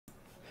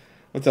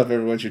What's up,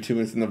 everyone? It's your 2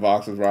 minutes in the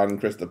box with Rod and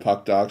Chris, the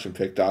Puck Dogs from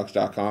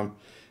PickDogs.com.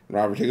 And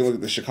Robert, take a look at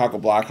the Chicago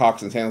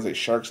Blackhawks and San Jose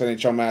Sharks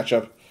NHL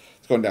matchup.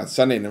 It's going down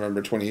Sunday,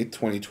 November 28th,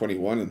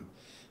 2021.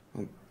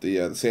 And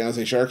the San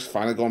Jose Sharks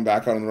finally going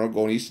back out on the road,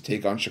 going east to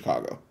take on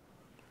Chicago.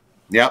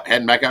 Yep,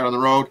 heading back out on the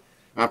road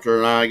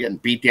after getting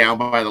beat down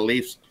by the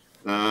Leafs.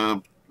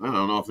 I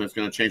don't know if it's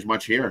going to change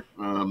much here.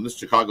 This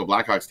Chicago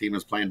Blackhawks team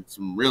is playing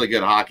some really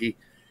good hockey,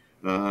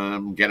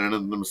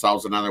 getting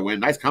themselves another win.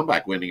 Nice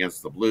comeback win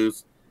against the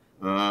Blues.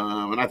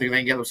 And I think they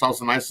can get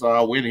themselves a nice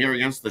win here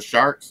against the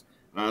Sharks.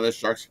 This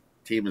Sharks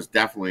team has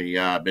definitely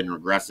been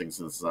regressing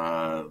since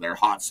their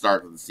hot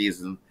start of the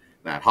season.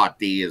 That hot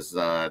D has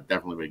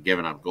definitely been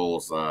giving up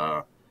goals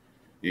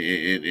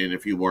in a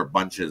few more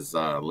bunches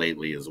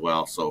lately as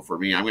well. So for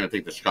me, I'm going to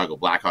take the Chicago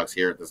Blackhawks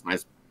here at this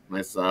nice,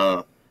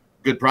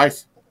 good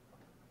price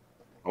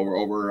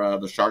over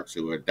the Sharks,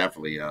 who have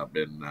definitely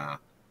been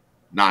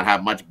not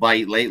have much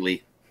bite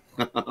lately.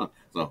 So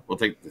we'll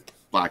take the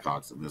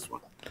Blackhawks in this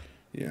one.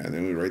 Yeah, and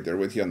then we're right there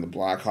with you on the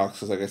Blackhawks.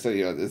 Because, like I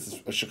said, this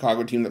is a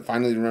Chicago team that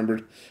finally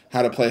remembered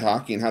how to play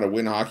hockey and how to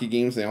win hockey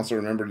games. They also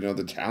remembered,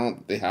 the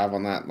talent they have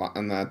on that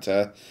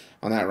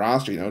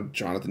roster.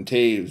 Jonathan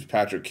Taves,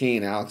 Patrick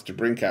Kane, Alex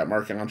DeBrincat,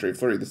 Marc-Andre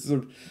Fleury. This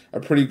is a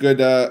pretty good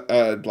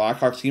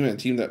Blackhawks team, and a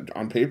team that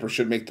on paper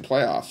should make the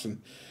playoffs.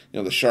 And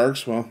the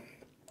Sharks, well,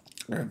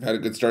 have had a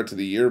good start to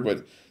the year,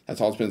 but that's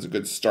all it's been is a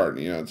good start.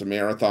 It's a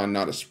marathon,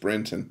 not a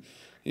sprint, and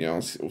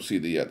we'll see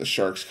the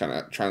Sharks kind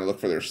of trying to look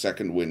for their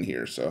second win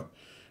here. So.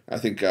 I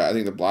think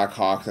the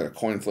Blackhawks at a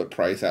coin flip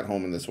price at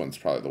home in this one's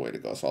probably the way to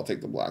go. So I'll take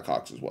the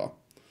Blackhawks as well.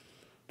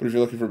 But if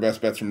you're looking for best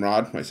bets from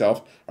Rod,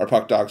 myself, our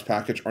Puck Dogs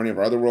package, or any of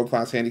our other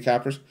world-class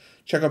handicappers,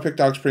 check out Pick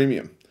Dogs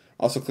Premium.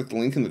 Also, click the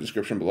link in the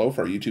description below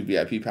for our YouTube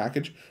VIP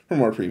package for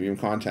more premium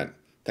content.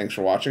 Thanks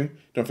for watching.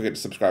 Don't forget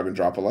to subscribe and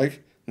drop a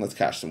like, and let's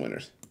cash some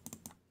winners.